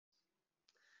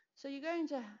So you're going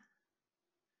to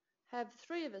have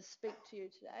three of us speak to you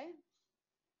today.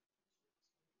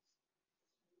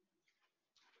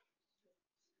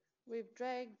 We've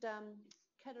dragged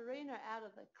Katarina out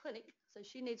of the clinic, so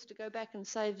she needs to go back and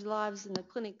save lives in the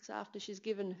clinics after she's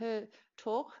given her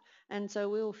talk, and so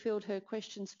we'll field her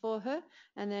questions for her,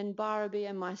 and then Pyrawy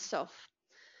and myself.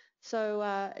 So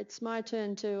it's my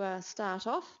turn to start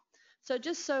off. So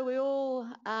just so we all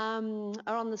are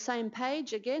on the same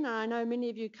page again, and I know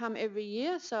many of you come every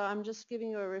year, so I'm just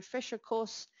giving you a refresher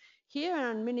course here,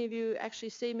 and many of you actually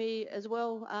see me as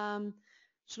well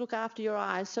to look after your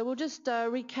eyes. So we'll just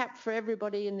recap for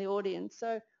everybody in the audience.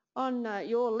 So on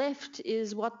your left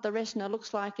is what the retina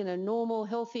looks like in a normal,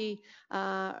 healthy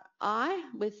eye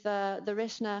with the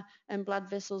retina and blood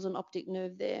vessels and optic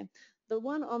nerve there. The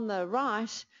one on the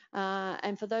right,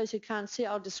 and for those who can't see,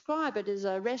 I'll describe it, is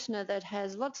a retina that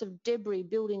has lots of debris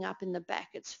building up in the back.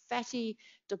 It's fatty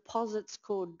deposits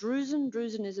called Drusen.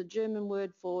 Drusen is a German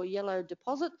word for yellow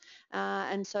deposit,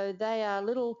 and so they are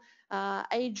little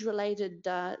age-related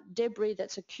debris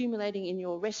that's accumulating in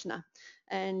your retina.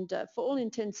 And for all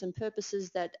intents and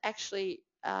purposes, that actually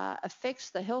affects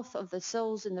the health of the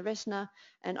cells in the retina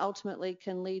and ultimately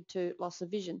can lead to loss of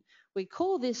vision. We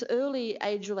call this early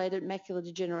age-related macular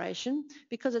degeneration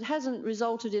because it hasn't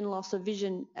resulted in loss of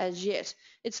vision as yet.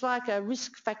 It's like a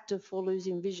risk factor for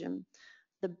losing vision.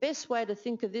 The best way to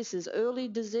think of this is early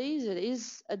disease. It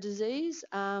is a disease,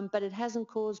 but it hasn't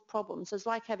caused problems. So it's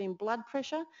like having blood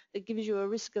pressure that gives you a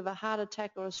risk of a heart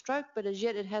attack or a stroke, but as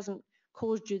yet it hasn't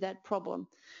caused you that problem.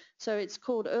 So it's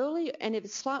called early, and if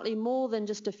it's slightly more than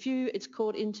just a few, it's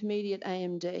called intermediate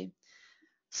AMD.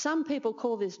 Some people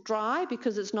call this dry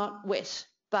because it's not wet,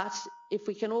 but if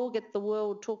we can all get the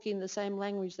world talking the same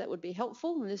language, that would be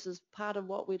helpful, and this is part of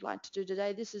what we'd like to do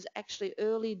today. This is actually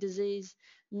early disease.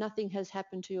 Nothing has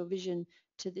happened to your vision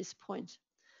to this point.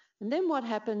 And then what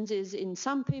happens is in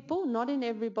some people, not in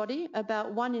everybody,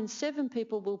 about 1 in 7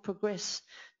 people will progress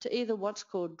to either what's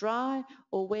called dry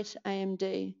or wet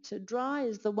AMD. So dry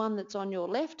is the one that's on your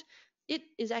left. It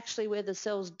is actually where the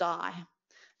cells die.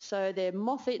 So they're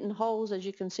moth-eaten holes, as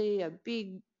you can see, a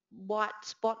big white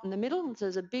spot in the middle. So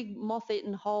there's a big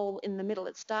moth-eaten hole in the middle.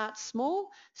 It starts small,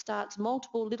 starts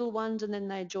multiple little ones, and then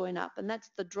they join up. And that's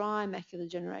the dry macular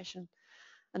degeneration.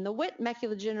 And the wet macular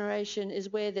degeneration is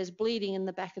where there's bleeding in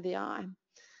the back of the eye.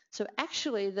 So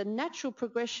actually the natural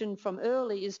progression from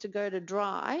early is to go to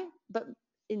dry, but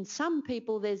in some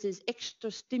people there's this extra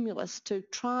stimulus to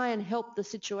try and help the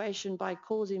situation by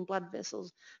causing blood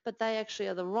vessels, but they actually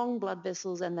are the wrong blood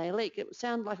vessels and they leak. It would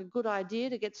sound like a good idea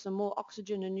to get some more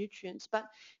oxygen and nutrients, but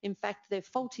in fact they're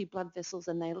faulty blood vessels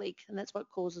and they leak, and that's what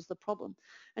causes the problem.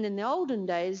 And in the olden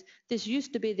days, this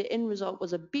used to be the end result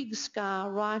was a big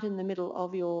scar right in the middle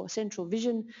of your central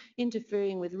vision,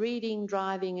 interfering with reading,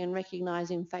 driving and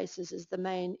recognizing faces as the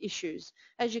main issues.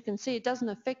 As you can see, it doesn't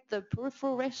affect the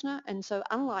peripheral retina, and so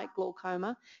unlike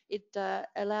glaucoma, it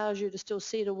allows you to still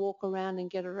see to walk around and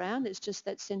get around. It's just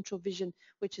that central vision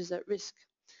which is at risk.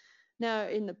 Now,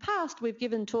 in the past, we've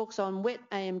given talks on wet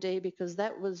AMD because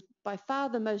that was by far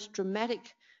the most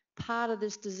dramatic part of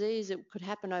this disease. It could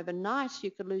happen overnight.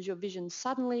 You could lose your vision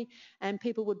suddenly, and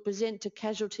people would present to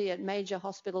casualty at major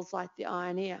hospitals like the Eye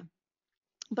and Ear.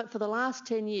 But for the last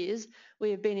 10 years,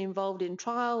 we have been involved in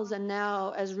trials and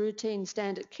now as routine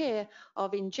standard care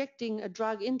of injecting a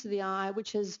drug into the eye,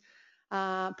 which has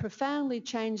profoundly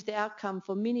changed the outcome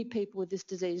for many people with this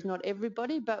disease. Not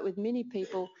everybody, but with many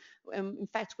people. In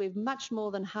fact, we've much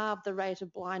more than halved the rate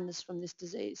of blindness from this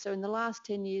disease. So in the last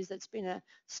 10 years, that's been a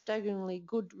staggeringly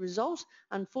good result.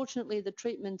 Unfortunately, the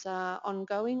treatments are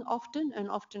ongoing often and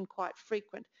often quite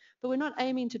frequent. But we're not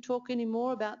aiming to talk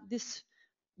anymore about this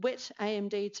wet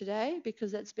AMD today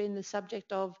because that's been the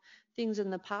subject of things in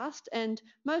the past, and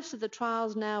most of the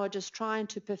trials now are just trying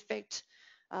to perfect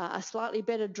a slightly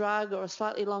better drug or a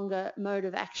slightly longer mode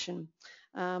of action.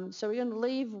 So we're going to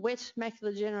leave wet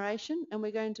macular degeneration and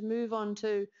we're going to move on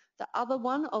to the other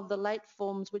one of the late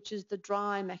forms, which is the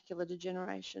dry macular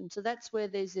degeneration. So that's where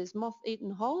there's these moth-eaten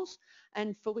holes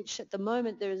and for which at the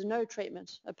moment there is no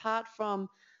treatment apart from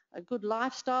a good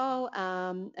lifestyle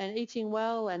and eating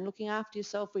well and looking after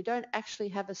yourself. We don't actually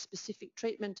have a specific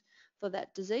treatment for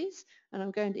that disease. And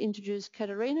I'm going to introduce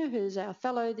Katarina, who's our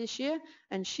fellow this year,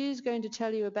 and she's going to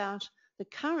tell you about the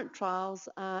current trials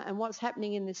and what's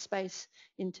happening in this space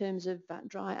in terms of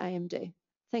dry AMD.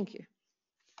 Thank you.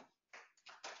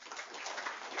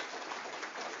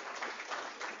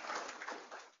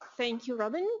 Thank you,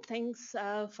 Robyn. Thanks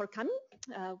for coming.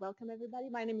 Welcome, everybody.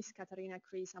 My name is Katarina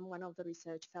Creese. I'm one of the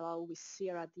research fellows with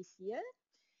CERA this year.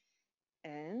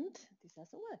 And this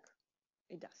doesn't work.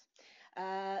 It does.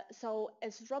 So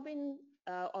as Robyn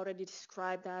already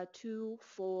described, there are two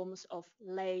forms of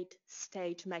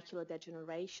late-stage macular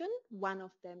degeneration. One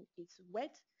of them is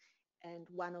wet and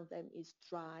one of them is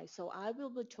dry. So I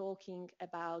will be talking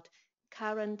about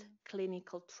current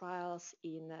clinical trials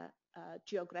in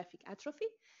geographic atrophy,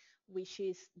 which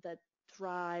is the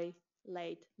dry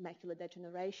late macular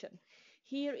degeneration.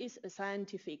 Here is a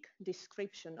scientific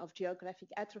description of geographic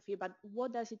atrophy, but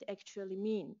what does it actually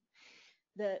mean?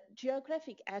 The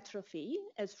geographic atrophy,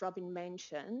 as Robyn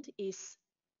mentioned, is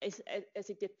as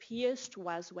it appears to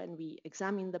us when we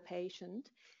examine the patient,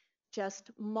 just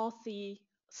mothy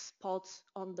spots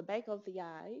on the back of the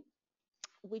eye,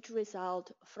 which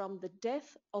result from the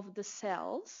death of the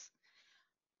cells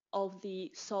of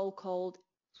the so-called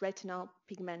retinal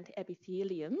pigment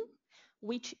epithelium,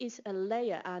 which is a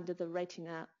layer under the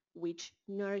retina which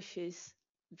nourishes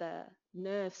the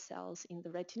nerve cells in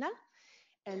the retina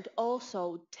and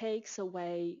also takes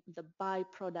away the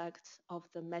byproducts of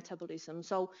the metabolism.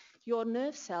 So your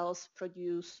nerve cells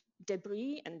produce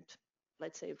debris and,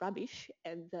 let's say, rubbish,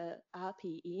 and the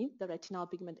RPE, the retinal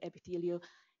pigment epithelium,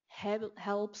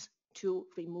 helps to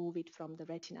remove it from the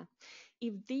retina.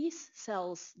 If these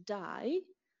cells die,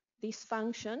 this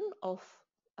function of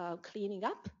cleaning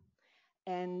up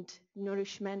and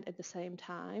nourishment at the same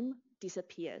time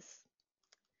disappears.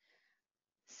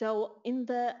 So in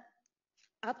the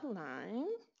upper line,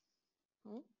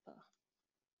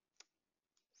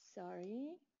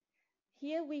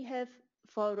 here we have,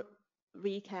 for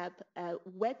recap,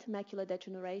 wet macular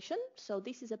degeneration. So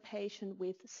this is a patient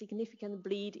with significant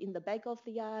bleed in the back of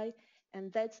the eye,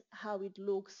 and that's how it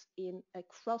looks in a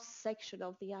cross section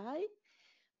of the eye.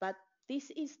 But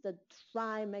this is the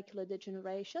dry macular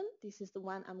degeneration. This is the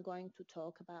one I'm going to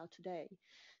talk about today.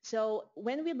 So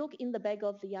when we look in the back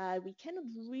of the eye, we cannot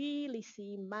really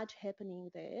see much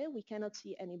happening there. We cannot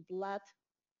see any blood,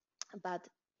 but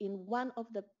in one of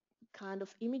the kind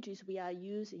of images we are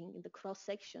using in the cross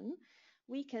section,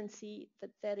 we can see that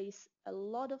there is a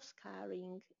lot of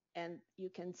scarring, and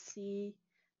you can see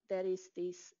there is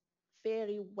this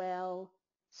very well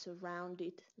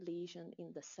surrounded lesion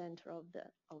in the center of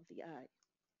the eye.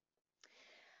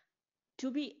 To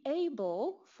be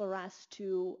able for us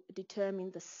to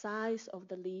determine the size of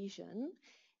the lesion,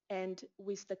 and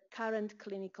with the current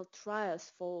clinical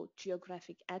trials for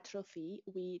geographic atrophy,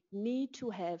 we need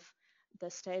to have the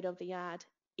state-of-the-art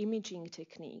imaging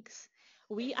techniques.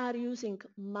 We are using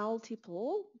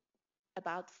multiple,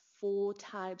 about 4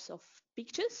 types of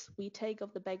pictures we take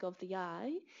of the back of the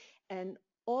eye, and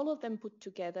all of them put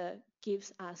together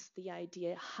gives us the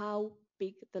idea how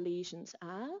big the lesions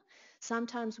are.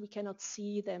 Sometimes we cannot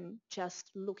see them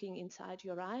just looking inside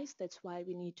your eyes. That's why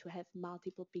we need to have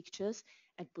multiple pictures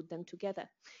and put them together.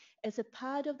 As a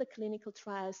part of the clinical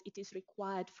trials, it is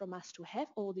required from us to have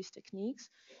all these techniques.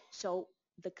 So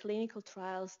the clinical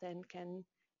trials then we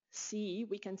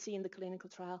can see in the clinical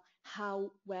trial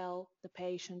how well the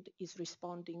patient is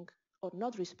responding or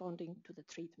not responding to the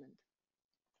treatment.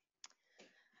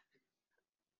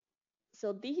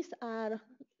 So these are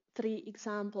 3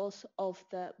 examples of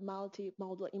the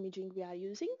multimodal imaging we are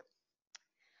using.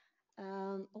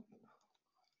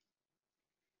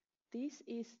 This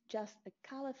is just a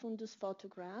color fundus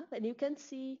photograph, and you can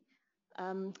see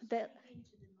that.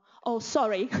 Oh,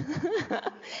 sorry.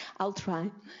 I'll try.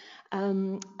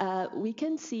 We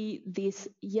can see these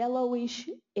yellowish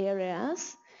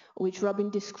areas, which Robyn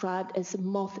described as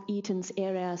moth-eaten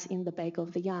areas in the back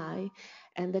of the eye.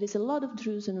 And there is a lot of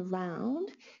drusen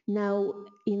around. Now,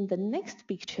 in the next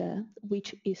picture,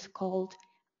 which is called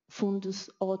fundus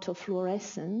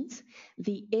autofluorescence,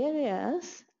 the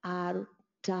areas are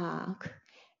dark.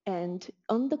 And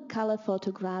on the color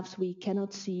photographs, we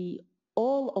cannot see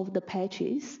all of the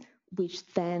patches, which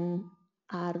then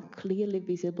are clearly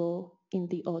visible in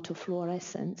the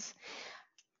autofluorescence.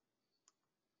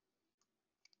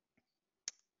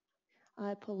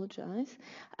 I apologize.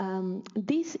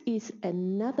 This is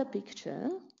another picture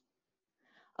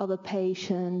of a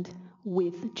patient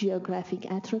with geographic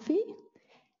atrophy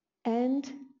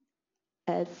and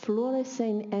a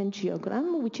fluorescein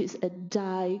angiogram, which is a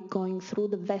dye going through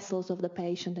the vessels of the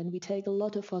patient, and we take a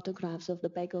lot of photographs of the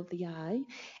back of the eye,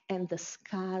 and the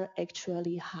scar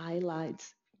actually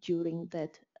highlights during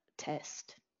that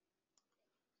test.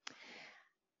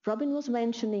 Robyn was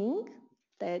mentioning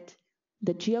that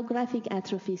the geographic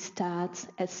atrophy starts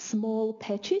as small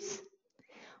patches,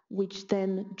 which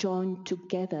then join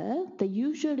together. They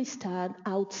usually start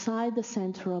outside the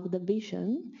center of the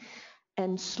vision,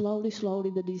 and slowly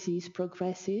the disease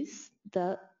progresses.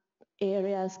 The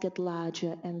areas get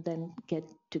larger and then get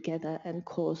together and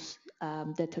cause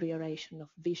deterioration of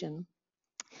vision.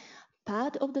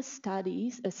 part of the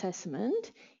study's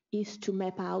assessment is to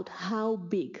map out how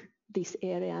big these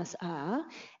areas are,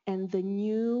 and the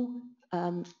new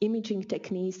imaging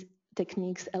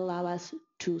techniques allow us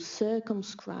to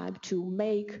circumscribe, to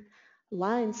make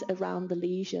lines around the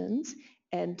lesions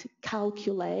and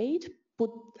calculate,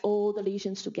 put all the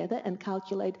lesions together and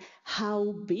calculate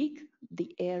how big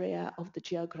the area of the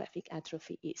geographic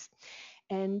atrophy is.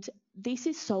 And this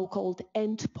is so-called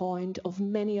endpoint of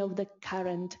many of the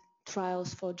current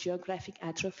trials for geographic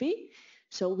atrophy.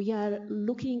 So we are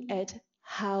looking at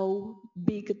how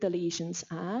big the lesions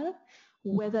are,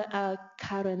 whether our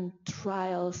current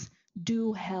trials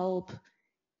do help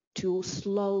to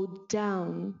slow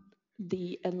down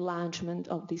the enlargement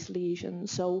of these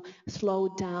lesions, so slow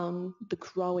down the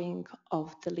growing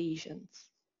of the lesions.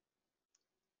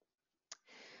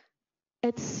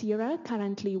 At CERA,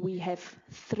 currently we have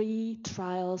 3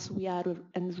 trials we are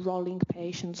enrolling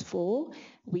patients for,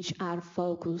 which are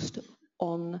focused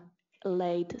on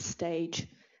late stage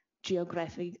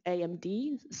geographic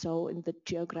AMD, so in the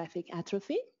geographic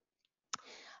atrophy.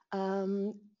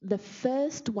 The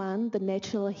first one, the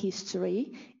natural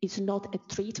history, is not a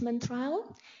treatment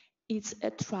trial. It's a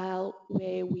trial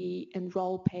where we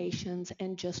enroll patients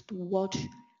and just watch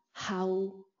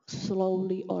how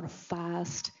slowly or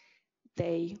fast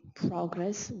they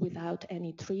progress without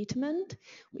any treatment.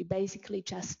 We basically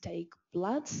just take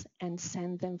bloods and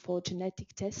send them for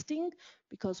genetic testing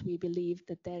because we believe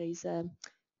that there is a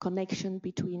connection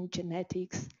between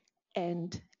genetics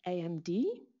and AMD.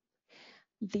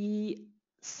 The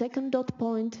second dot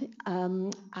point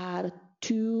are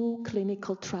 2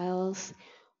 clinical trials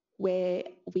where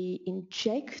we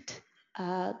inject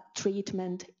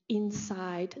treatment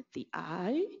inside the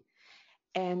eye,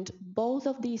 and both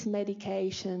of these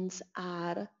medications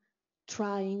are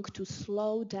trying to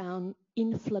slow down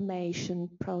inflammation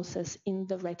process in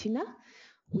the retina,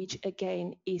 which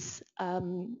again is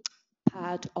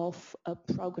part of a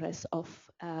progress of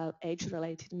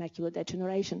age-related macular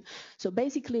degeneration. So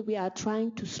basically we are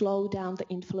trying to slow down the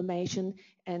inflammation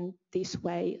and this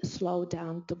way slow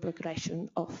down the progression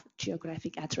of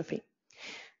geographic atrophy.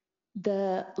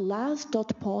 The last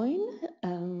dot point,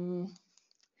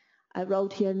 I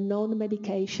wrote here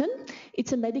non-medication.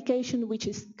 It's a medication which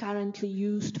is currently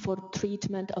used for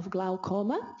treatment of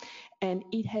glaucoma, and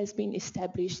it has been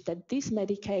established that this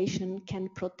medication can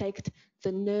protect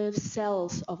the nerve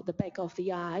cells of the back of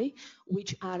the eye,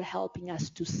 which are helping us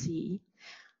to see.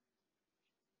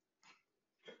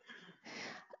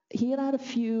 Here are a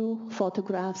few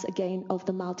photographs again of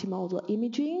the multimodal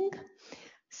imaging.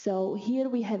 So here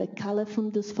we have a color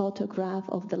fundus photograph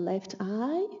of the left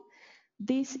eye.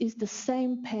 This is the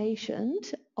same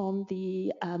patient on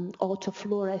the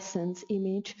autofluorescence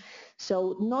image,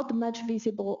 so not much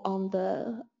visible on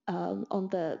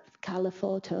the color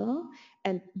photo,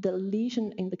 and the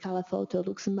lesion in the color photo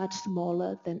looks much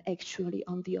smaller than actually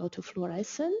on the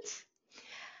autofluorescence.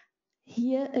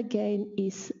 Here again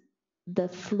is the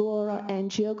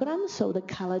fluoroangiogram, so the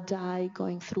color dye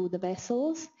going through the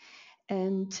vessels,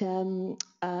 and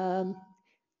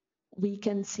we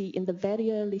can see in the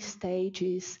very early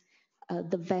stages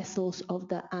the vessels of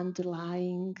the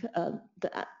underlying,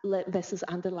 vessels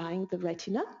underlying the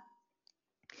retina.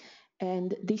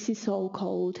 And this is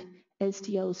so-called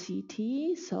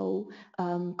SDOCT, so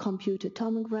computer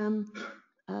tomogram,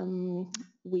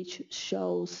 which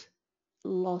shows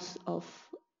loss of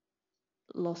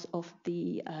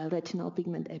the retinal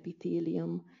pigment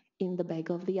epithelium in the back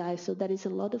of the eye. So there is a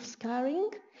lot of scarring,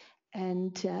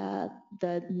 and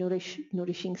the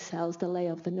nourishing cells, the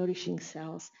layer of the nourishing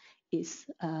cells is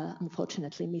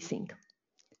unfortunately missing.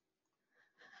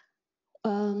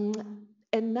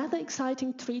 Another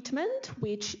exciting treatment,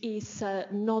 which is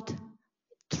not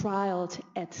trialed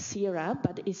at CERA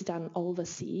but is done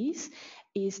overseas,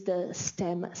 is the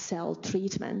stem cell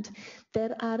treatment.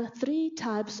 There are 3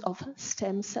 types of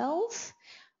stem cells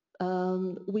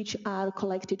which are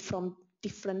collected from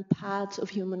different parts of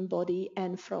human body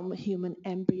and from human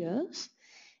embryos.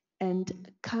 And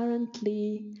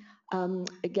currently,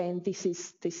 again, this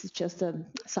is just a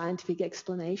scientific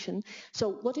explanation.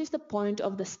 So what is the point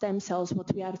of the stem cells,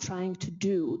 what we are trying to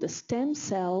do? The stem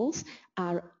cells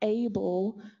are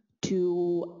able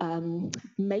to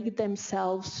make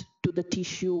themselves to the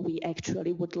tissue we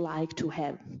actually would like to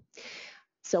have.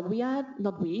 So we are,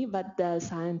 not we, but the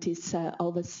scientists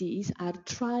overseas are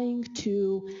trying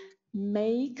to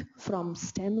make from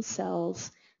stem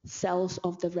cells cells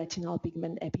of the retinal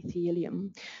pigment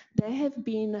epithelium. There have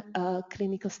been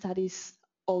clinical studies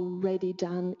already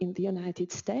done in the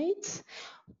United States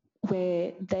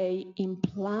where they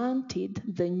implanted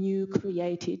the new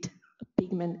created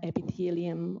pigment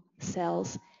epithelium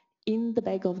cells in the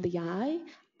back of the eye,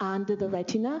 under the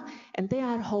retina, and they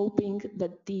are hoping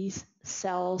that these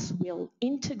cells will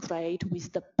integrate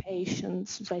with the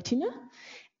patient's retina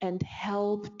and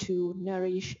help to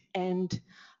nourish and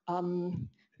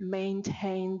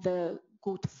maintain the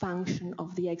good function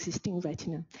of the existing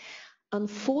retina.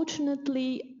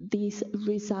 Unfortunately, these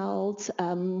results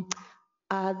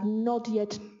are not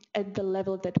yet at the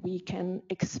level that we can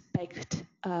expect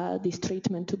this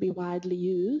treatment to be widely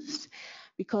used,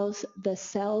 because the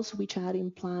cells which are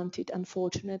implanted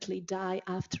unfortunately die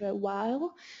after a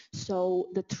while, so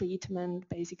the treatment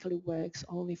basically works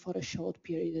only for a short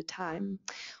period of time.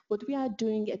 What we are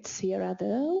doing at CERA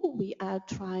though, we are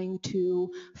trying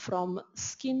to, from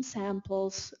skin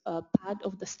samples, part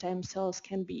of the stem cells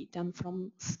can be done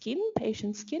from skin,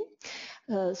 patient skin,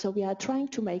 so we are trying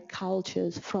to make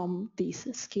cultures from these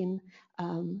skin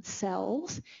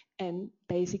cells and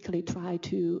basically try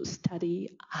to study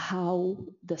how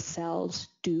the cells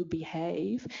do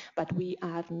behave, but we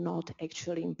are not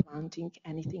actually implanting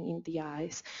anything in the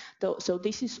eyes. So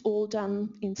this is all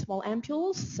done in small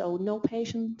ampules, so no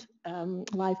patient,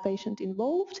 live patient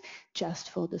involved, just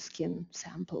for the skin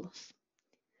samples.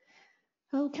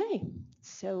 Okay,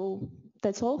 so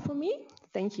that's all from me.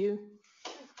 Thank you.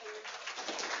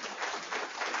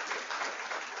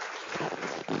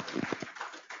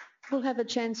 We'll have a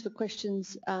chance for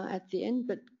questions at the end,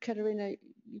 but Katarina,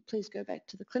 you please go back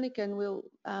to the clinic and we'll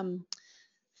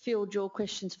field your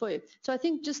questions for you. So I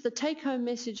think just the take-home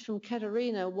message from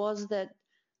Katarina was that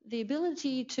the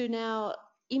ability to now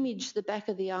image the back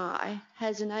of the eye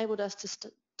has enabled us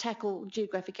to tackle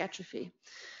geographic atrophy.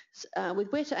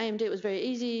 With wet AMD, it was very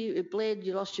easy. It bled,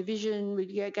 you lost your vision.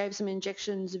 We gave some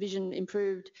injections, the vision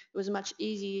improved. It was a much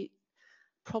easier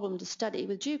problem to study.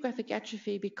 With geographic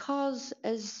atrophy, because,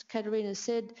 as Katarina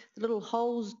said, the little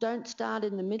holes don't start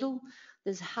in the middle,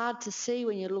 it's hard to see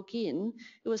when you look in.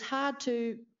 It was hard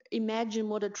to imagine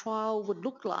what a trial would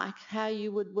look like, how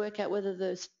you would work out whether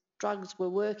the drugs were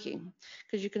working,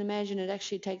 because you can imagine it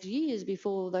actually takes years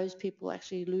before those people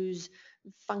actually lose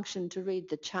function to read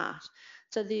the chart.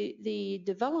 So the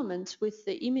developments with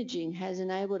the imaging has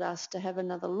enabled us to have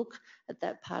another look at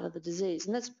that part of the disease.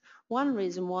 And that's one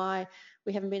reason why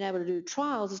we haven't been able to do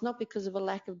trials. It's not because of a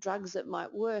lack of drugs that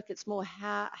might work. It's more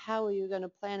how are you going to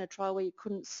plan a trial where you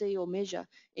couldn't see or measure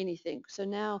anything. So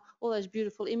now all those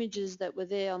beautiful images that were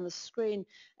there on the screen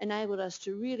enabled us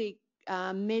to really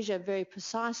measure very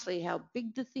precisely how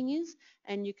big the thing is,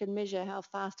 and you can measure how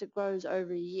fast it grows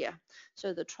over a year.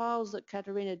 So the trials that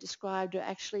Katarina described are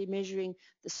actually measuring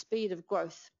the speed of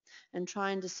growth and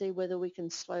trying to see whether we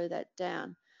can slow that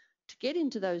down. To get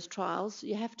into those trials,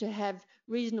 you have to have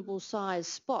reasonable size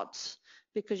spots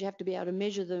because you have to be able to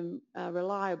measure them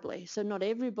reliably. So not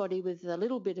everybody with a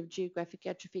little bit of geographic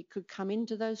atrophy could come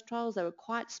into those trials. They were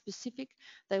quite specific.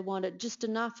 They wanted just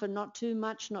enough and not too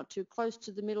much, not too close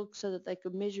to the middle, so that they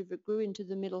could measure if it grew into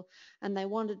the middle. And they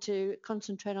wanted to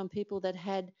concentrate on people that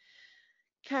had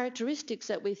characteristics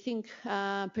that we think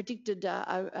predicted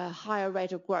a higher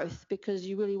rate of growth, because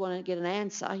you really want to get an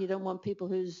answer. You don't want people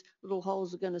whose little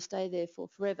holes are going to stay there for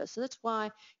forever. So that's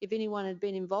why if anyone had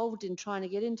been involved in trying to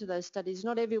get into those studies,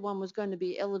 not everyone was going to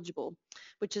be eligible,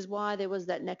 which is why there was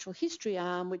that natural history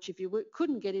arm, which if you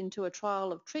couldn't get into a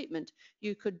trial of treatment,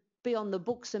 you could be on the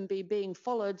books and be being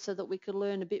followed so that we could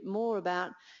learn a bit more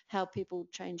about how people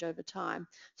change over time.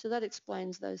 So that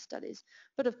explains those studies.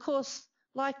 But of course,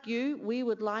 like you, we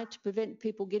would like to prevent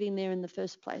people getting there in the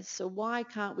first place. So why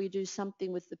can't we do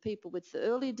something with the people with the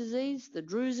early disease, the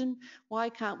drusen? Why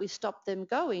can't we stop them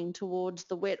going towards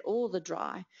the wet or the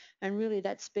dry? And really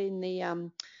that's been the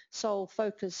sole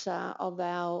focus of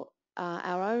our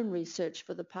own research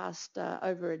for the past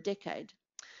over a decade.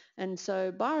 And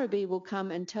so Pyrawy will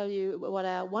come and tell you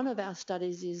what one of our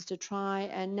studies is to try,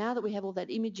 and now that we have all that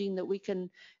imaging that we can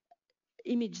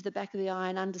image the back of the eye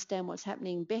and understand what's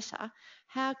happening better,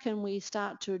 how can we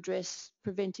start to address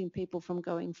preventing people from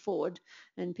going forward?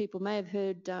 And people may have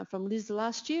heard from Liz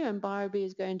last year, and Pyrawy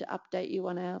is going to update you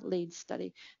on our lead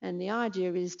study. And the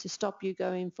idea is to stop you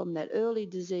going from that early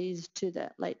disease to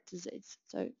that late disease.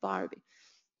 So Pyrawy.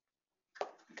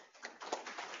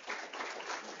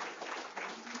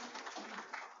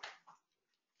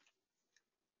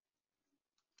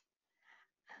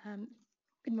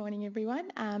 Good morning,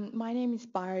 everyone. My name is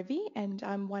Pyrawy, and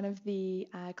I'm one of the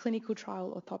clinical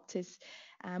trial orthoptists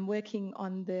working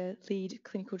on the lead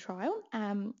clinical trial,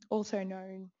 also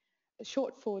known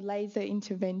short for laser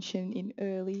intervention in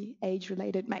early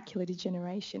age-related macular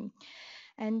degeneration.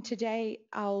 And today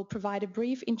I'll provide a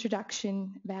brief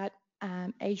introduction about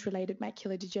age-related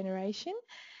macular degeneration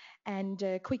and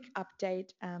a quick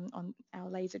update on our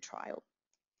laser trial.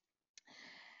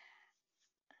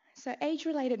 So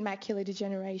age-related macular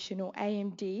degeneration, or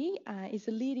AMD, is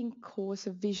the leading cause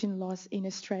of vision loss in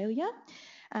Australia,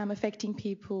 affecting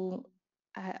people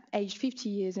aged 50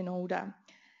 years and older.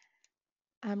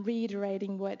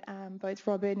 Reiterating what both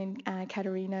Robyn and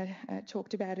Katarina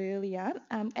talked about earlier,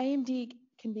 AMD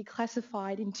can be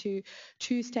classified into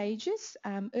two stages,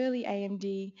 early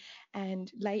AMD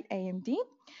and late AMD.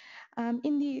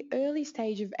 In the early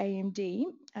stage of AMD,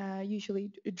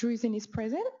 usually drusen is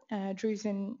present.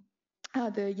 Drusen are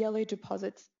the yellow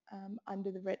deposits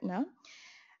under the retina.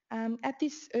 At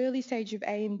this early stage of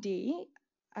AMD,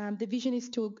 the vision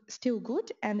is still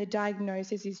good, and the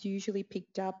diagnosis is usually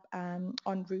picked up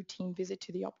on routine visit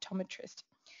to the optometrist.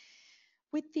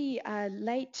 With the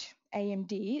late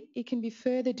AMD, it can be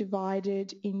further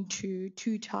divided into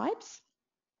two types,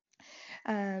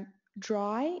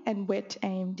 dry and wet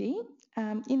AMD.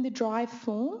 In the dry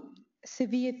form,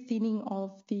 severe thinning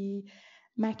of the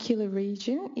macular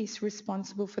region is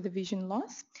responsible for the vision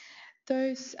loss.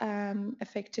 Those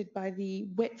affected by the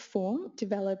wet form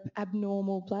develop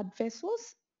abnormal blood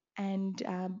vessels and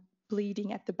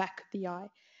bleeding at the back of the eye,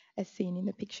 as seen in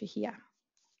the picture here.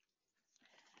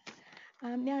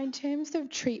 Now, in terms of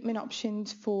treatment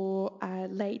options for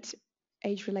late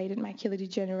age-related macular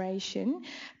degeneration,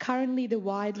 currently the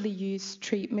widely used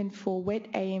treatment for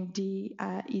wet AMD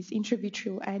is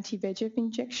intravitreal anti-VEGF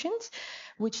injections,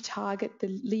 which target the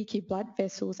leaky blood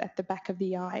vessels at the back of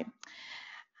the eye.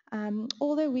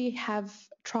 Although we have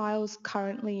trials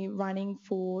currently running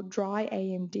for dry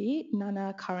AMD, none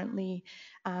are currently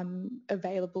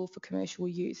available for commercial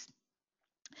use.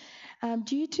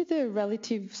 Due to the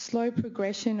relative slow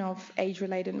progression of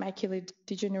age-related macular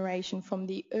degeneration from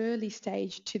the early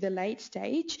stage to the late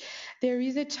stage, there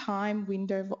is a time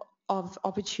window of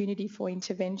opportunity for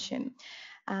intervention,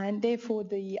 and therefore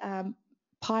the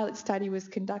pilot study was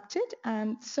conducted.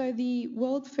 So the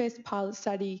world's first pilot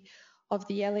study of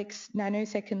the LX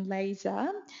nanosecond laser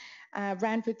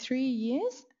ran for 3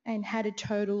 years and had a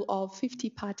total of 50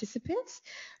 participants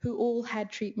who all had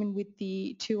treatment with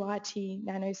the 2RT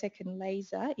nanosecond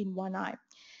laser in one eye.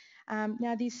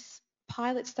 Now, this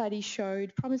pilot study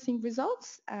showed promising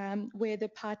results where the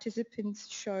participants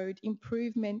showed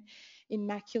improvement in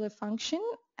macular function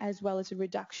as well as a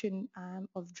reduction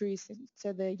of drusen,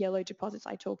 so the yellow deposits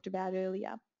I talked about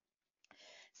earlier.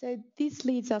 So this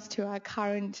leads us to our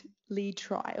current lead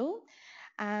trial.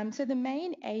 So the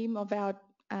main aim of our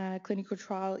clinical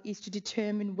trial is to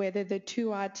determine whether the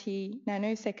 2RT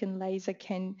nanosecond laser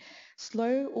can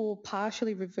slow or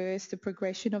partially reverse the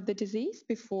progression of the disease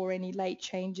before any late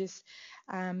changes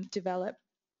develop.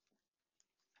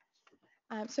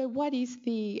 So what is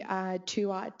the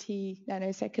 2RT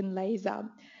nanosecond laser?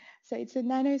 So it's a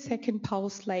nanosecond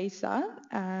pulse laser.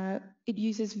 It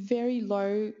uses very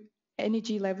low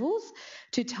energy levels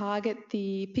to target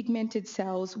the pigmented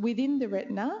cells within the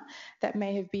retina that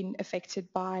may have been affected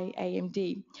by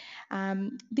AMD.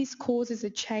 This causes a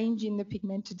change in the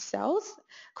pigmented cells,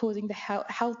 causing the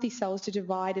healthy cells to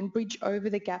divide and bridge over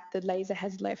the gap the laser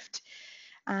has left.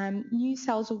 New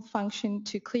cells will function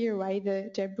to clear away the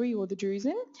debris or the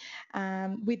drusen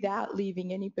without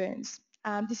leaving any burns.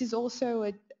 This is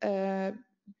also a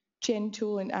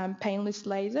gentle and painless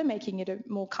laser, making it a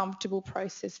more comfortable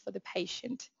process for the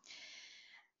patient.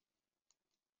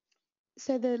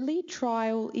 So the lead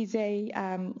trial is a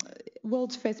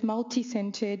world's first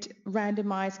multi-centered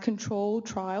randomized control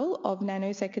trial of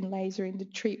nanosecond laser in the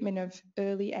treatment of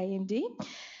early AMD.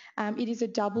 It is a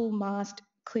double-masked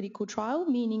clinical trial,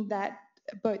 meaning that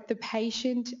both the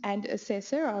patient and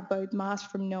assessor are both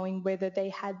masked from knowing whether they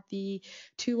had the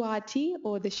 2RT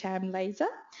or the sham laser.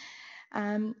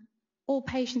 All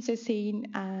patients are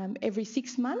seen every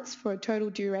 6 months for a total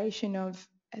duration of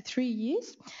 3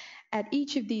 years. At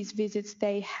each of these visits,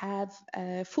 they have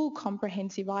a full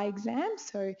comprehensive eye exam,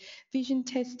 so vision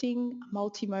testing,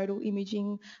 multimodal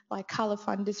imaging like colour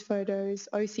fundus photos,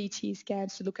 OCT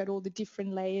scans to look at all the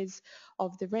different layers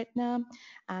of the retina,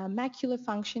 macular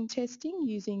function testing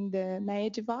using the Mayer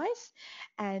device,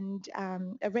 and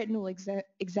a retinal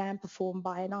exam performed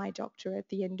by an eye doctor at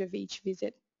the end of each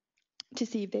visit to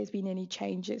see if there's been any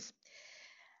changes.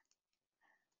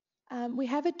 We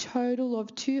have a total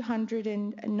of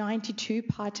 292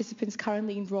 participants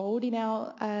currently enrolled in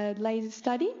our laser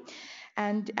study,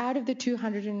 and out of the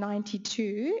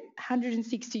 292,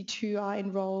 162 are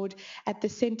enrolled at the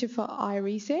Centre for Eye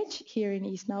Research here in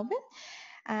East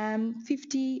Melbourne,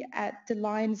 50 at the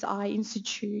Lions Eye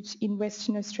Institute in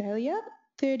Western Australia,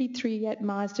 33 at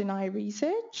Marsden Eye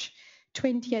Research,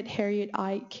 20 at Heriot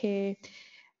Eye Care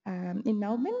in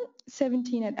Melbourne,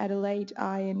 17 at Adelaide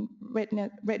Eye and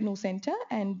Retinal Centre,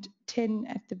 and 10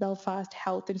 at the Belfast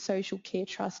Health and Social Care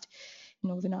Trust in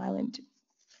Northern Ireland.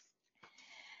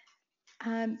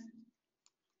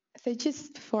 So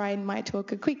just before I end my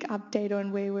talk, a quick update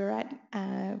on where we're at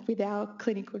with our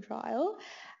clinical trial.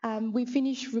 We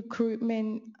finished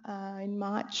recruitment in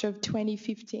March of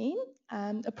 2015.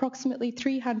 Approximately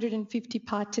 350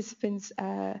 participants,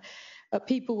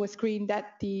 people were screened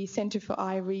at the Centre for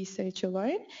Eye Research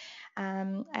alone.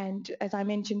 And as I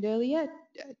mentioned earlier,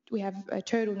 we have a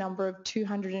total number of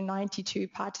 292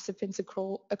 participants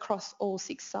across all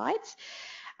 6 sites.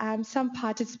 Some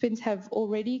participants have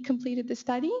already completed the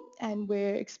study, and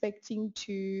we're expecting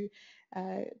to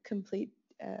complete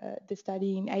the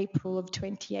study in April of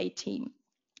 2018.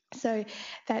 So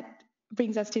that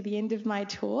brings us to the end of my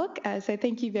talk. So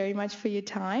thank you very much for your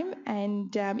time.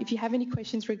 And if you have any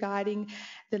questions regarding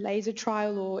the laser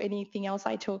trial or anything else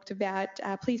I talked about,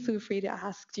 please feel free to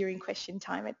ask during question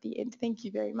time at the end. Thank you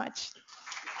very much.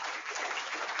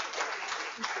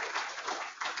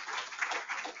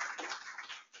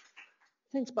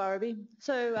 Thanks, Pyrawy.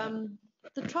 So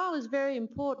the trial is very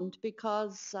important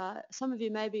because some of you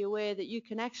may be aware that you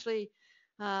can actually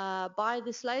buy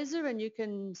this laser and you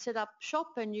can set up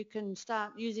shop and you can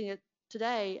start using it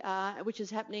today, which is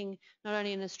happening not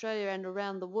only in Australia and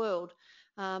around the world.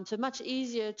 So much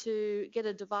easier to get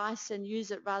a device and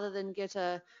use it rather than get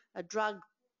a drug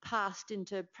passed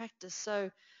into practice. So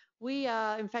we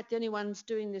are, in fact, the only ones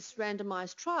doing this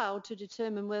randomised trial to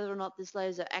determine whether or not this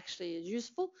laser actually is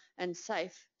useful and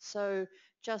safe. So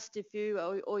just if you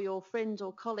or your friends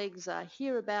or colleagues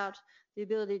hear about the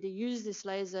ability to use this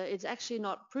laser, it's actually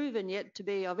not proven yet to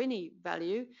be of any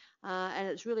value, and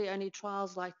it's really only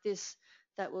trials like this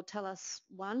that will tell us,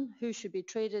 1, who should be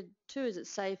treated, 2, is it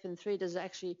safe, and 3, does it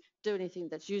actually do anything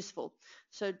that's useful.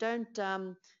 So don't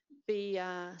be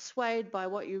swayed by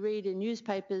what you read in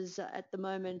newspapers at the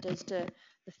moment as to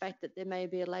the fact that there may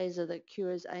be a laser that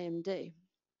cures AMD.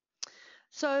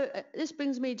 So this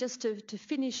brings me just to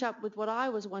finish up with what I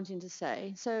was wanting to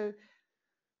say. So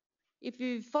if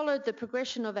you've followed the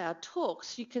progression of our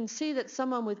talks, you can see that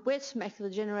someone with wet macular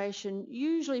degeneration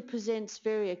usually presents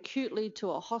very acutely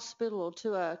to a hospital or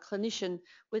to a clinician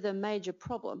with a major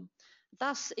problem,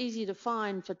 thus easy to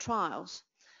find for trials.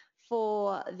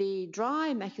 For the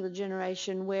dry macular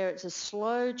degeneration, where it's a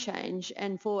slow change,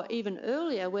 and for even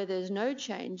earlier where there's no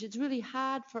change, it's really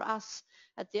hard for us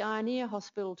at the Eye and Ear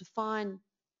Hospital to find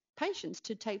patients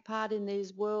to take part in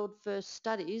these world first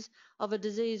studies of a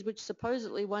disease which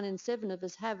supposedly 1 in 7 of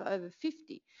us have over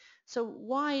 50. So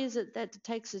why is it that it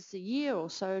takes us a year or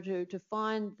so to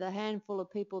find the handful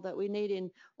of people that we need in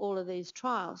all of these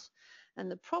trials? And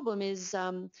the problem is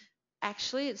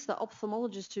actually, it's the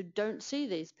ophthalmologists who don't see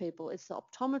these people. It's the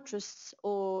optometrists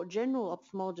or general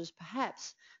ophthalmologists,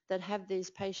 perhaps, that have these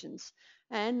patients.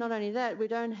 And not only that, we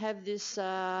don't have this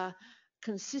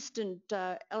consistent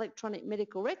electronic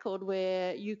medical record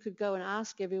where you could go and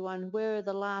ask everyone, where are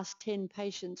the last 10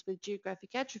 patients with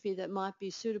geographic atrophy that might be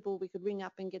suitable, we could ring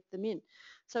up and get them in.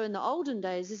 So in the olden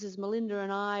days, this is Melinda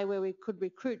and I, where we could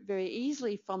recruit very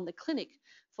easily from the clinic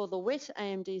for the wet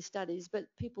AMD studies, but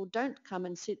people don't come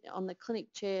and sit on the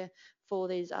clinic chair for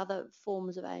these other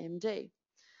forms of AMD.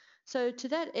 So to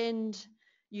that end,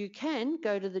 you can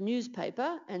go to the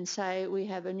newspaper and say we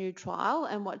have a new trial,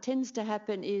 and what tends to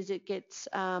happen is it gets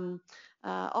often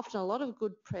a lot of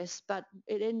good press, but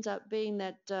it ends up being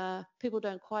that people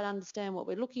don't quite understand what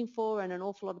we're looking for, and an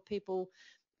awful lot of people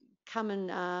come and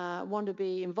want to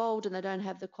be involved and they don't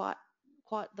have the quite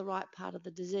the right part of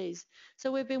the disease.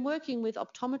 So we've been working with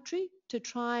optometry to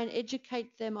try and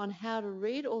educate them on how to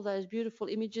read all those beautiful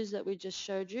images that we just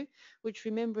showed you, which,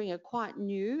 remembering, are quite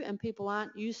new and people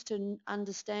aren't used to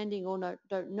understanding or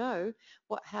don't know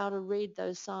how to read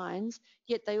those signs,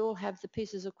 yet they all have the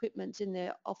pieces of equipment in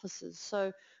their offices.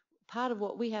 So part of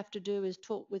what we have to do is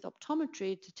talk with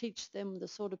optometry to teach them the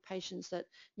sort of patients that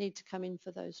need to come in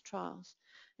for those trials.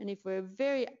 And if we're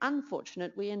very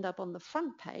unfortunate, we end up on the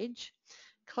front page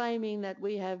claiming that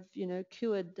we have,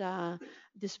 cured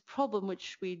this problem,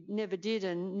 which we never did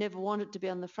and never wanted to be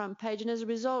on the front page. And as a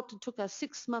result, it took us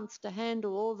 6 months to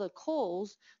handle all the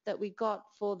calls that we got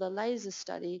for the laser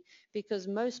study, because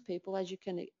most people, as you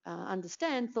can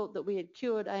understand, thought that we had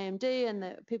cured AMD, and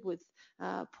that people with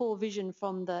poor vision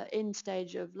from the end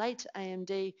stage of late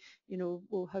AMD,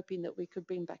 were hoping that we could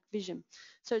bring back vision.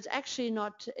 So it's actually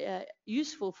not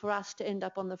useful for us to end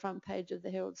up on the front page of the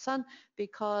Herald Sun,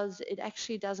 because it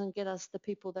actually doesn't get us the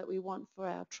people that we want for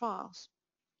our trials.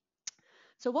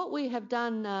 So what we have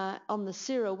done on the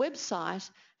CERA website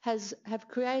have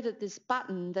created this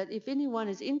button that if anyone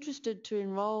is interested to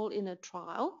enrol in a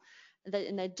trial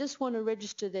and they just want to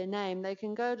register their name, they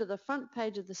can go to the front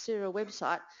page of the CERA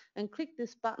website and click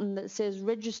this button that says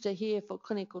register here for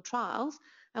clinical trials.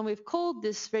 And we've called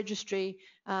this registry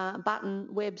button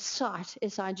website,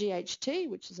 S-I-G-H-T,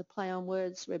 which is a play on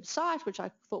words website, which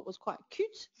I thought was quite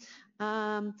cute.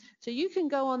 So you can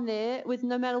go on there with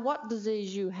no matter what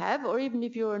disease you have, or even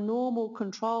if you're a normal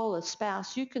control, a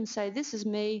spouse, you can say, this is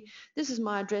me, this is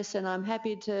my address, and I'm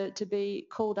happy to be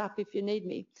called up if you need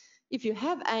me. If you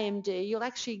have AMD, you'll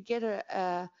actually get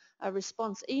a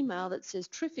response email that says,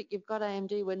 terrific, you've got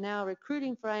AMD, we're now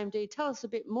recruiting for AMD, tell us a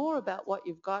bit more about what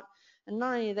you've got. And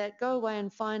not only that, go away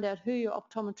and find out who your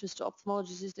optometrist or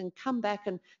ophthalmologist is and come back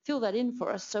and fill that in for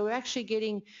us. So we're actually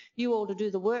getting you all to do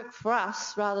the work for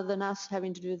us rather than us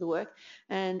having to do the work.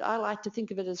 And I like to think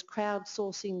of it as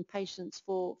crowdsourcing patients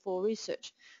for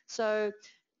research. So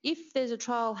if there's a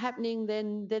trial happening,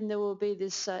 then there will be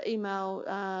this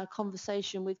email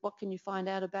conversation with what can you find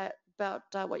out about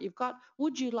what you've got.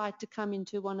 Would you like to come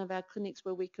into one of our clinics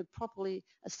where we could properly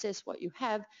assess what you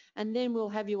have? And then we'll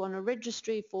have you on a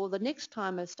registry for the next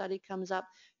time a study comes up.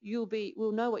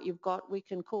 We'll know what you've got. We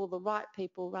can call the right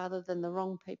people rather than the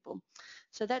wrong people.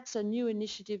 So that's a new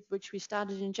initiative which we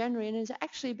started in January and has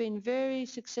actually been very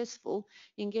successful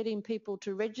in getting people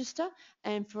to register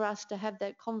and for us to have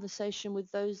that conversation with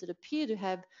those that appear to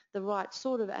have the right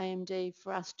sort of AMD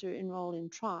for us to enrol in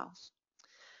trials.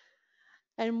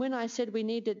 And when I said we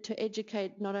needed to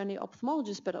educate not only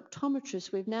ophthalmologists but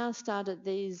optometrists, we've now started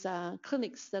these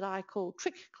clinics that I call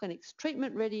TRIC clinics,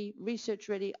 treatment ready, research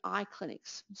ready eye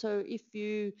clinics. So if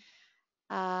you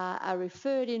are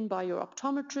referred in by your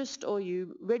optometrist or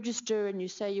you register and you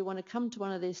say you want to come to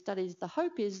one of these studies, the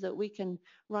hope is that we can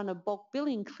run a bulk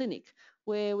billing clinic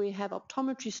where we have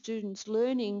optometry students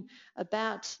learning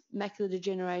about macular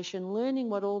degeneration,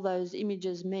 learning what all those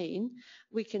images mean.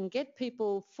 We can get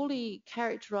people fully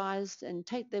characterized and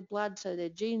take their blood so their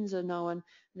genes are known.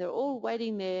 They're all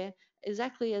waiting there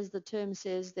exactly as the term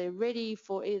says. They're ready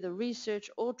for either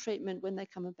research or treatment when they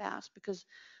come about, because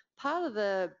part of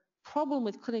the problem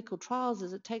with clinical trials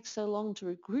is it takes so long to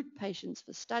recruit patients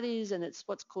for studies, and it's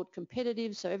what's called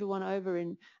competitive. So everyone over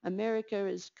in America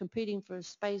is competing for a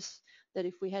space that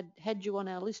if we had you on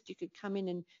our list, you could come in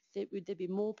and there'd be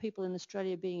more people in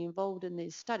Australia being involved in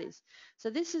these studies.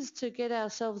 So this is to get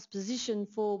ourselves positioned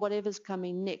for whatever's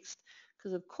coming next,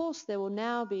 because of course there will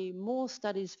now be more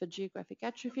studies for geographic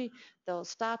atrophy. There'll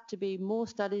start to be more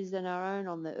studies than our own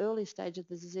on the early stage of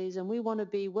the disease, and we want to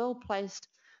be well placed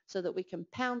so that we can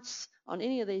pounce on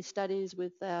any of these studies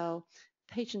with our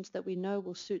patients that we know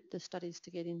will suit the studies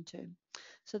to get into.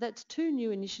 So that's two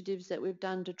new initiatives that we've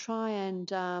done to try and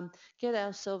get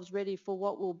ourselves ready for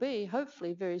what will be,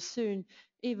 hopefully very soon,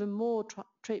 even more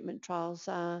treatment trials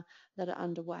that are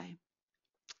underway.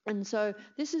 And so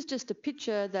this is just a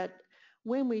picture that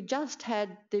when we just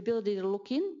had the ability to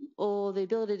look in or the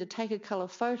ability to take a colour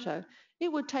photo,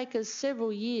 it would take us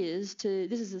several years to,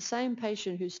 this is the same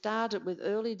patient who started with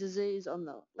early disease on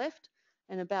the left,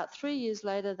 and about 3 years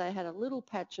later they had a little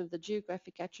patch of the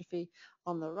geographic atrophy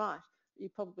on the right. You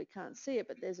probably can't see it,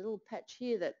 but there's a little patch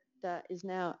here that is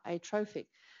now atrophic.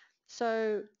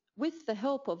 So with the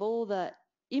help of all the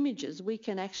images, we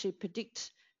can actually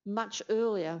predict much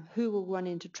earlier who will run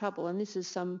into trouble. And this is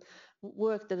some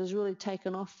work that has really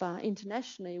taken off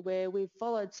internationally, where we've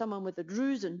followed someone with a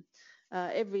drusen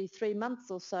every 3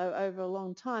 months or so over a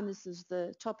long time. This is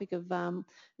the topic of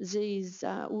Wu's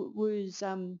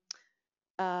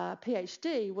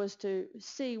PhD, was to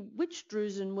see which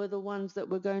drusen were the ones that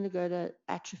were going to go to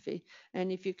atrophy.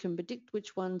 And if you can predict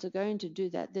which ones are going to do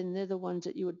that, then they're the ones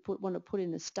that you would want to put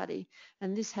in a study.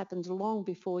 And this happens long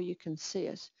before you can see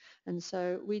it. And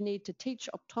so we need to teach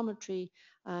optometry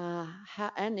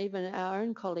and even our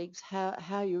own colleagues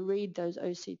how you read those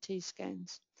OCT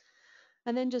scans.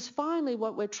 And then just finally,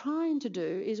 what we're trying to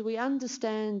do is we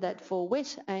understand that for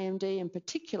wet AMD in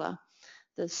particular,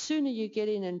 the sooner you get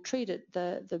in and treat it,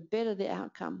 the better the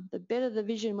outcome. The better the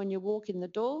vision when you walk in the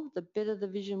door, the better the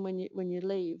vision when you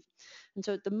leave. And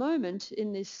so at the moment,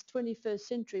 in this 21st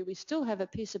century, we still have a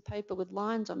piece of paper with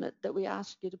lines on it that we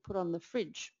ask you to put on the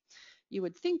fridge. You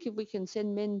would think if we can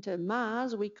send men to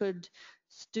Mars, we could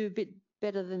do a bit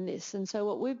better than this. And so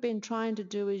what we've been trying to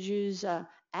do is use an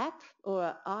app or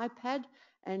an iPad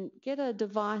and get a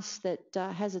device that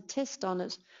has a test on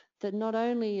it that not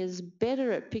only is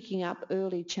better at picking up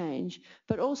early change,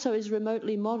 but also is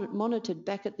remotely monitored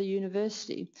back at the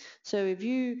university. So if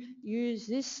you use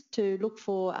this to look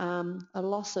for a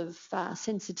loss of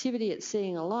sensitivity at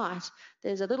seeing a light,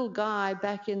 there's a little guy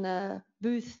back in the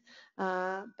booth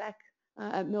back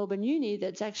at Melbourne Uni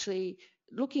that's actually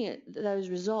looking at those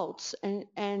results,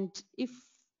 and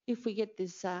if we get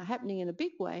this happening in a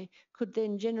big way, could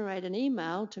then generate an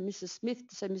email to Mrs. Smith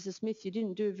to say, Mrs. Smith, you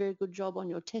didn't do a very good job on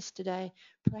your test today.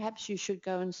 Perhaps you should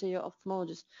go and see your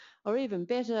ophthalmologist. Or even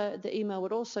better, the email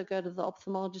would also go to the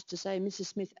ophthalmologist to say, Mrs.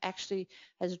 Smith actually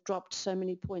has dropped so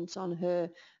many points on her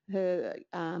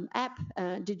app.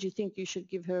 Did you think you should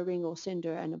give her a ring or send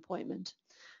her an appointment?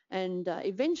 And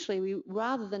eventually,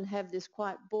 rather than have this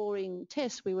quite boring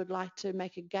test, we would like to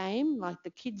make a game like the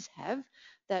kids have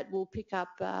that will pick up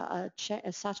a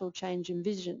subtle change in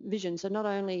vision. So not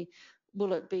only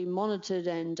will it be monitored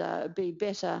and be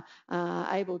better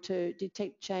able to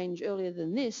detect change earlier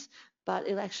than this, but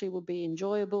it actually will be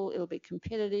enjoyable, it'll be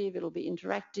competitive, it'll be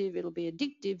interactive, it'll be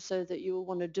addictive, so that you will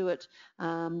want to do it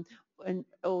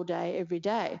all day, every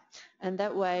day. And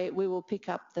that way we will pick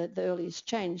up the earliest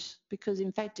change, because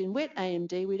in fact in wet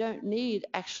AMD we don't need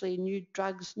actually new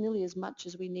drugs nearly as much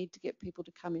as we need to get people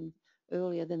to come in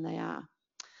earlier than they are.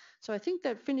 So I think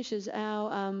that finishes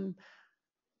our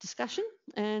discussion,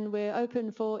 and we're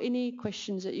open for any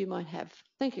questions that you might have.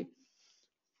 Thank you.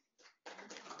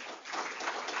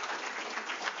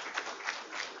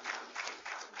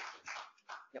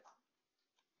 Yep.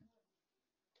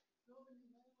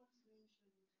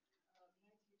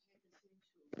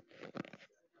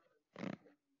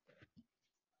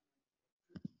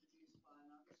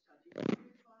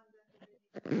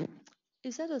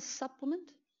 Is that a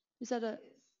supplement? Is that a...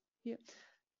 Yeah.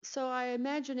 So I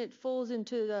imagine it falls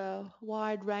into the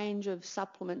wide range of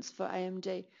supplements for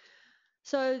AMD.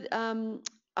 So I'm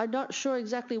not sure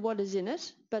exactly what is in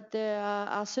it, but there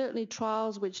are certainly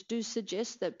trials which do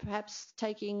suggest that perhaps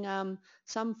taking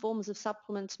some forms of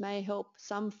supplements may help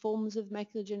some forms of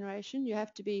macular degeneration. You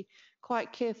have to be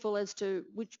quite careful as to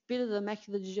which bit of the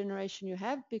macular degeneration you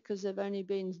have, because they've only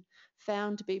been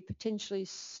found to be potentially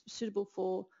suitable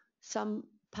for some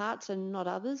parts and not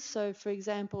others. So for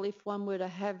example, if one were to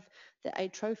have the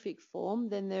atrophic form,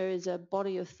 then there is a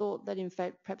body of thought that in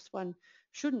fact perhaps one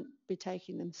shouldn't be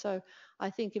taking them. So I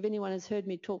think if anyone has heard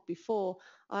me talk before,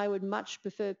 I would much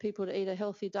prefer people to eat a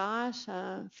healthy diet,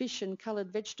 fish and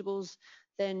coloured vegetables,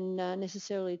 than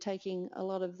necessarily taking a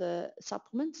lot of the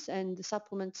supplements. And the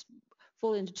supplements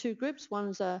fall into two groups.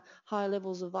 One's high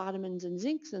levels of vitamins and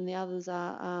zincs, and the others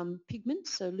are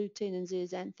pigments, so lutein and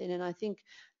zeaxanthin, and I think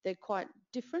they're quite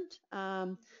different.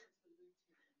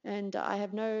 And I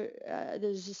have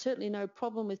there's certainly no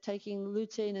problem with taking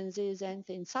lutein and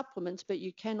zeaxanthin supplements, but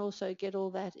you can also get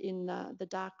all that in the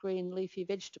dark green leafy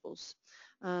vegetables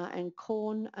and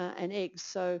corn and eggs.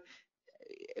 So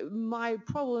my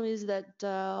problem is that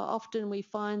often we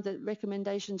find that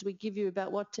recommendations we give you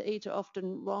about what to eat are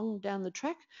often wrong down the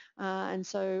track, and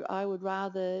so I would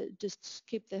rather just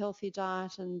keep the healthy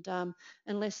diet, and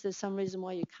unless there's some reason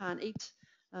why you can't eat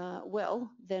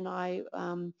well, then I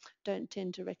don't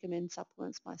tend to recommend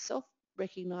supplements myself,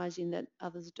 recognising that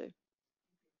others do.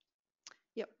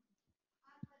 Yep.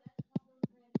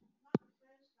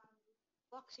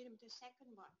 Walks in with the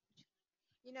second one.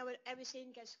 You know, when everything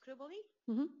gets scribbly?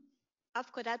 Mm-hmm.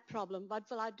 I've got that problem. What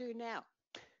will I do now?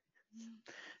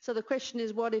 So the question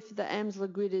is, what if the Amsler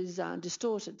grid is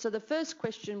distorted? So the first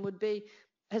question would be,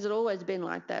 has it always been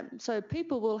like that? So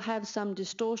people will have some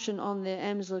distortion on their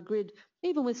Amsler grid,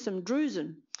 even with some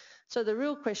drusen. So the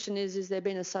real question is there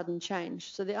been a sudden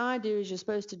change? So the idea is you're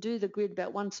supposed to do the grid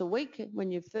about once a week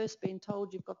when you've first been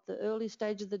told you've got the early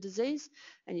stage of the disease,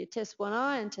 and you test one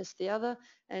eye and test the other,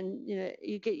 and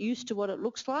you get used to what it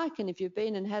looks like. And if you've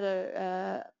been and had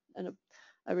a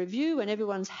review and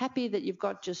everyone's happy that you've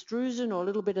got just drusen or a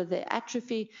little bit of their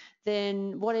atrophy,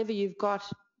 then whatever you've got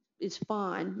is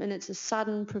fine. And it's a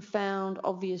sudden, profound,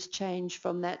 obvious change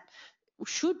from that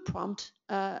should prompt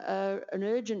an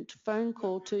urgent phone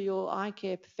call to your eye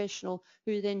care professional,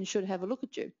 who then should have a look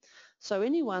at you. So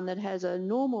anyone that has a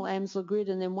normal Amsler grid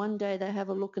and then one day they have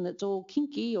a look and it's all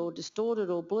kinky or distorted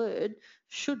or blurred,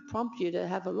 should prompt you to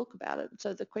have a look about it.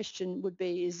 So the question would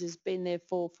be, is this been there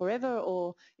for forever,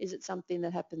 or is it something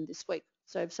that happened this week?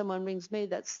 So if someone rings me,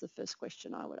 that's the first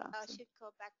question I would ask I them. should go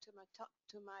back to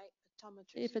my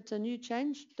optometrist. If it's a new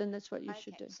change, then that's what you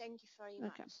should do. Thank you very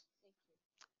much. Okay. Thank you.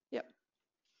 Yep.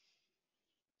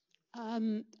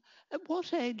 At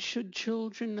what age should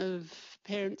children of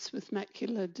parents with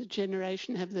macular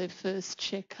degeneration have their first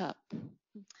checkup?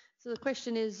 So the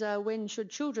question is, when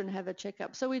should children have a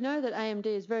checkup? So we know that AMD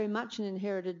is very much an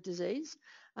inherited disease,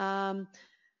 and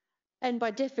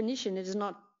by definition it is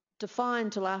not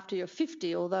defined till after you're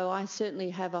 50, although I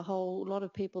certainly have a whole lot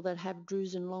of people that have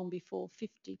drusen long before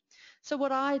 50. So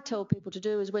what I tell people to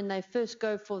do is when they first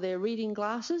go for their reading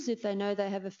glasses, if they know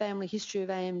they have a family history of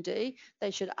AMD,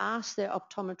 they should ask their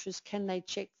optometrist, can they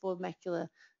check for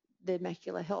their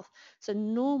macular health. So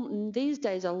these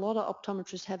days a lot of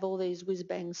optometrists have all these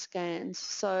whiz-bang scans,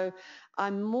 so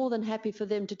I'm more than happy for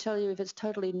them to tell you if it's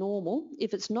totally normal.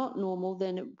 If it's not normal,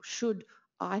 then it should,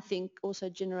 I think, also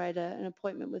generate an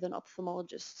appointment with an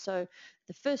ophthalmologist. So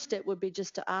the first step would be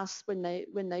just to ask when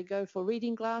they go for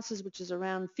reading glasses, which is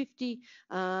around 50,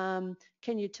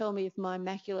 can you tell me if my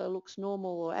macula looks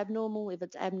normal or abnormal? If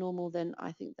it's abnormal, then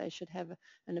I think they should have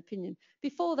an opinion.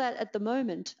 Before that, at the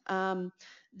moment,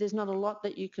 there's not a lot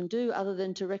that you can do other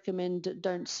than to recommend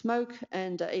don't smoke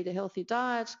and eat a healthy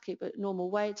diet, keep a normal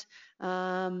weight.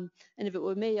 And if it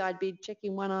were me, I'd be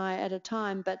checking one eye at a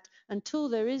time. But until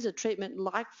there is a treatment,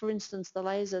 like for instance the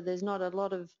laser, there's not a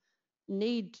lot of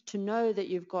need to know that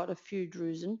you've got a few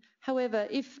drusen. However,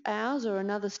 if ours or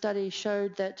another study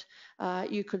showed that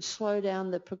you could slow down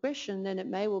the progression, then it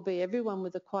may well be everyone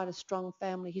with quite a strong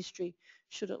family history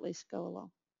should at least go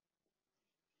along.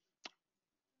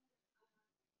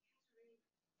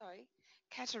 Sorry,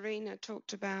 Katarina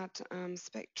talked about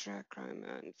spectra,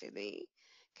 chroma and villi.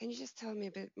 Can you just tell me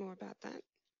a bit more about that?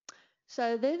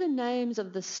 So they're the names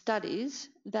of the studies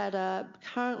that are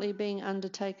currently being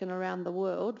undertaken around the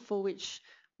world for which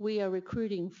we are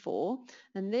recruiting for,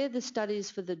 and they're the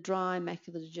studies for the dry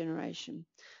macular degeneration.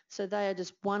 So they are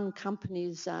just one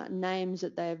company's names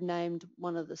that they have named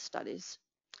one of the studies.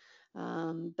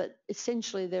 But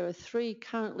essentially there are 3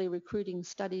 currently recruiting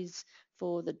studies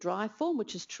for the dry form,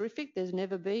 which is terrific. There's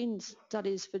never been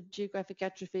studies for geographic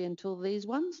atrophy until these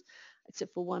ones,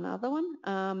 except for one other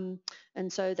one.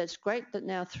 And so that's great that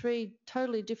now 3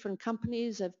 totally different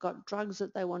companies have got drugs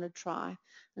that they want to try.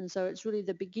 And so it's really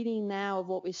the beginning now of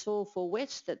what we saw for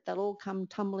wet, that they'll all come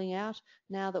tumbling out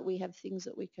now that we have things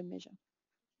that we can measure.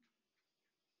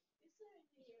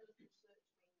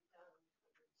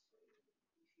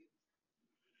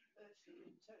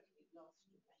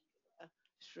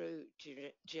 Through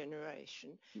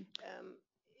degeneration.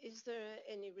 Is there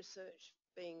any research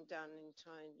being done in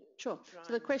trying? Sure.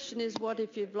 So the question is, what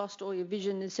if you've lost all your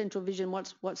vision, the central vision,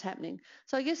 what's happening?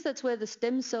 So I guess that's where the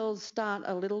stem cells start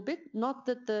a little bit. Not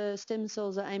that the stem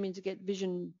cells are aiming to get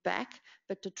vision back,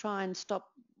 but to try and stop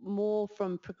more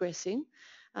from progressing.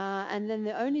 And then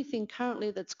the only thing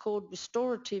currently that's called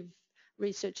restorative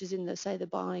research is in the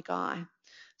bionic eye.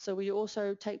 So we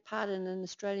also take part in an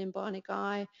Australian bionic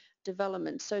eye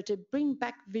development. So to bring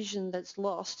back vision that's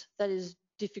lost, that is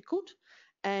difficult.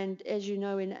 And as you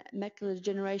know, in macular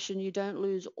degeneration, you don't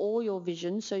lose all your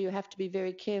vision, so you have to be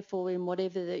very careful in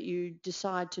whatever that you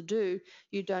decide to do.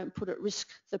 You don't put at risk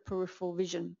the peripheral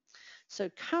vision. So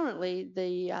currently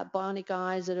the bionic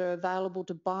eyes that are available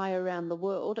to buy around the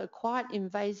world are quite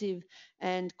invasive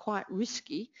and quite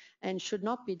risky and should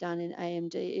not be done in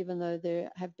AMD, even though there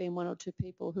have been 1 or 2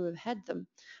 people who have had them.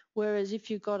 Whereas if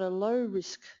you've got a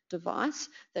low-risk device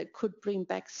that could bring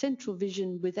back central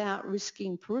vision without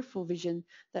risking peripheral vision,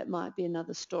 that might be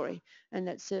another story. And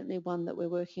that's certainly one that we're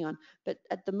working on. But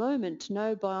at the moment,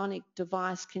 no bionic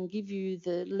device can give you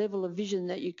the level of vision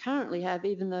that you currently have,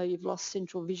 even though you've lost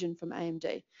central vision from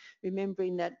AMD.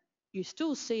 Remembering that you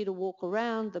still see to walk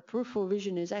around, the peripheral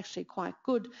vision is actually quite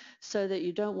good, so that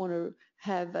you don't want to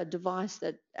have a device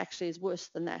that actually is worse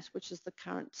than that, which is the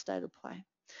current state of play.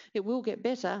 It will get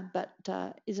better, but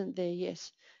isn't there yet.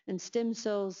 And stem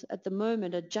cells at the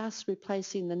moment are just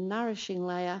replacing the nourishing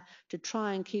layer to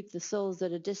try and keep the cells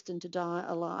that are destined to die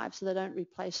alive, so they don't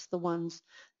replace the ones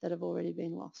that have already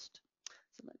been lost.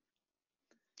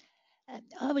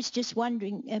 I was just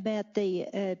wondering about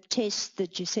the test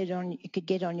that you said you could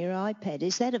get on your iPad.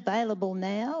 Is that available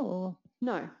now, or?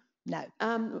 No. No.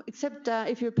 Except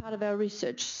if you're part of our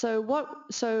research.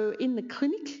 So in the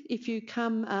clinic, if you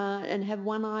come and have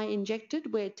one eye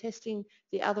injected, we're testing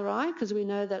the other eye because we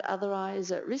know that other eye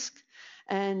is at risk.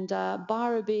 And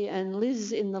Pyrawy and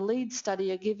Liz in the lead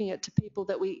study are giving it to people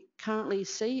that we currently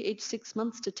see each 6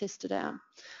 months to test it out.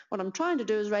 What I'm trying to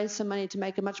do is raise some money to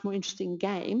make a much more interesting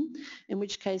game, in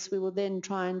which case we will then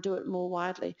try and do it more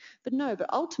widely. But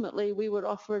ultimately we would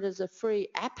offer it as a free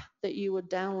app that you would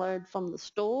download from the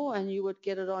store, and you would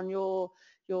get it on your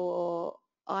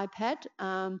iPad.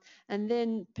 And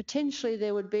then potentially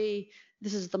there would be,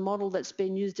 this is the model that's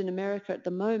been used in America at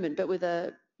the moment, but with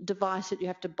a device that you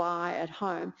have to buy at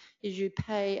home, is you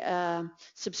pay a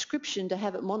subscription to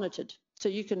have it monitored. So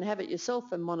you can have it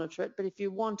yourself and monitor it, but if you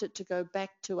want it to go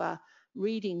back to a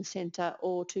reading centre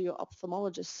or to your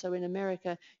ophthalmologist, so in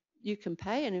America you can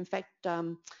pay, and in fact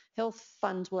health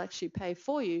funds will actually pay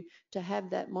for you to have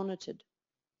that monitored.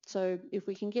 So if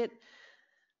we can get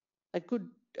a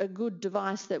good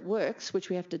device that works, which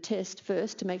we have to test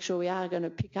first to make sure we are going to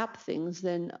pick up things,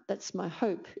 then that's my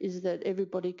hope, is that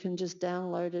everybody can just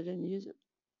download it and use it.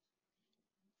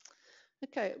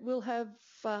 Okay, we'll have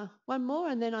one more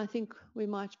and then I think we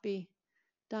might be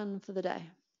done for the day.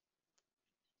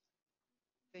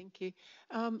 Thank you.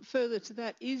 Further to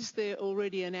that, is there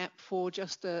already an app for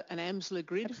just an Amsler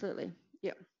grid? Absolutely,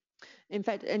 yeah. In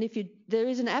fact, and there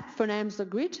is an app for an Amsler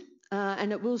grid,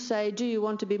 and it will say, do you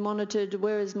want to be monitored?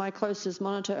 Where is my closest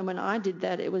monitor? And when I did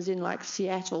that, it was in like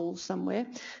Seattle somewhere.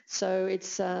 So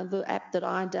it's the app that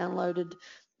I downloaded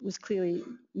was clearly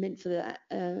meant for the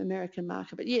American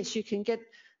market. But yes, you can get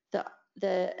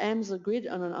the Amsler grid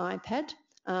on an iPad.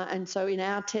 And so in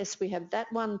our test, we have that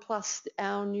one plus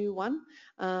our new one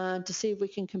to see if we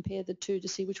can compare the two to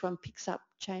see which one picks up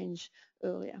change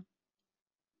earlier.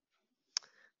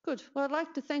 Good. Well, I'd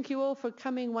like to thank you all for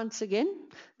coming once again.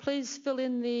 Please fill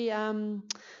in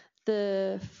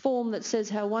the form that says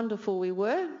how wonderful we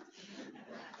were.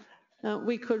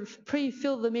 We could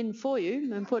pre-fill them in for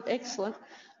you and put excellent.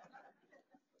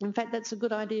 In fact, that's a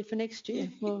good idea for next year.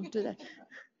 We'll do that.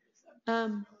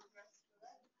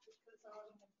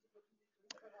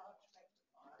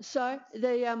 So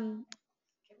the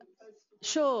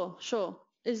sure.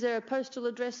 Is there a postal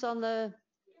address on the?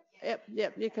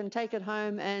 Yep. You can take it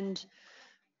home and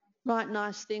write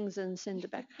nice things and send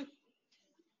it back.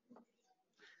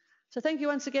 So thank you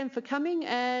once again for coming,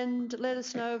 and let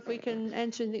us know if we can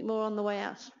answer anything more on the way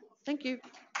out. Thank you.